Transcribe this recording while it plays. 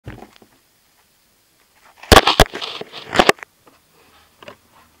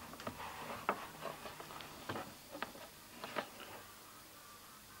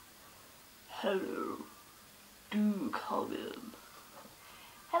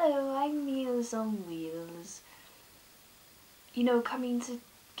Hello, I'm Meals on Wheels. You know, coming to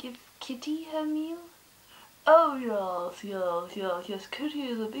give Kitty her meal? Oh yes, Kitty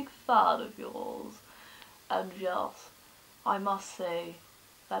is a big fan of yours. And yes, I must say,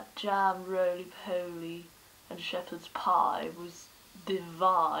 that jam roly-poly and shepherd's pie was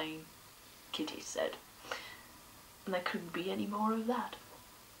divine, Kitty said. And there couldn't be any more of that,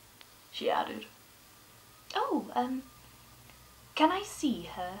 she added. Oh, can I see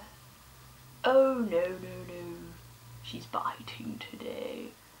her? Oh, no. She's biting today.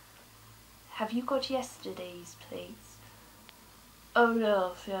 Have you got yesterday's plates? Oh,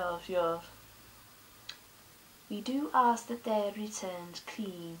 yes. We do ask that they're returned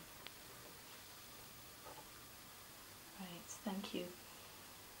clean. Right, thank you.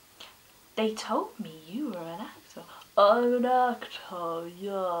 They told me you were an actor. I'm an actor,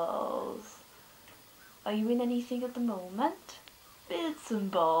 yes. Are you in anything at the moment? Bits and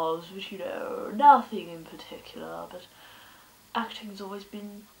bobs, but you know, nothing in particular, but acting's always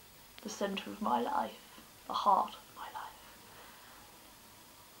been the centre of my life, the heart of my life.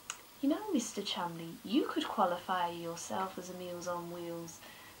 You know, Mr. Chumley, you could qualify yourself as a Meals on Wheels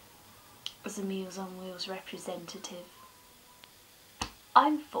representative.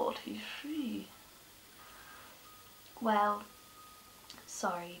 I'm 43. Well,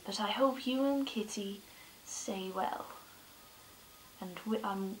 sorry, but I hope you and Kitty stay well. And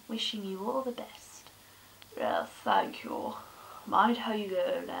I'm wishing you all the best. Yes, thank you. Mind how you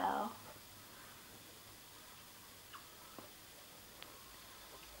go now.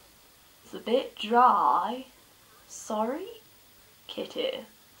 It's a bit dry. Sorry? Kitty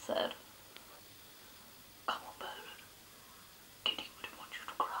said. Come on, Bernard. Kitty wouldn't want you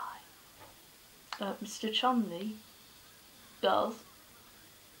to cry. Mr. Chumley? Does?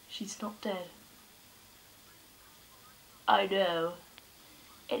 She's not dead. I know.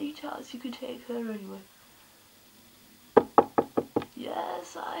 Any chance you could take her anyway?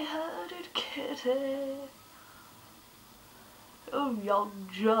 Yes, I heard it, Kitty. Oh, young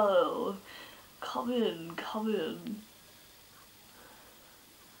Joe. Come in.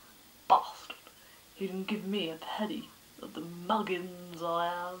 Bastard. He didn't give me a penny of the muggins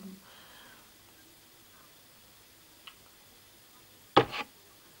I am.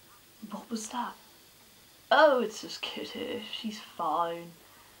 What was that? Oh, it's just Kitty. She's fine.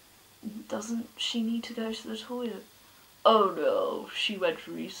 Doesn't she need to go to the toilet? Oh no, she went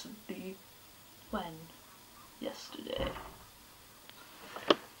recently. When? Yesterday.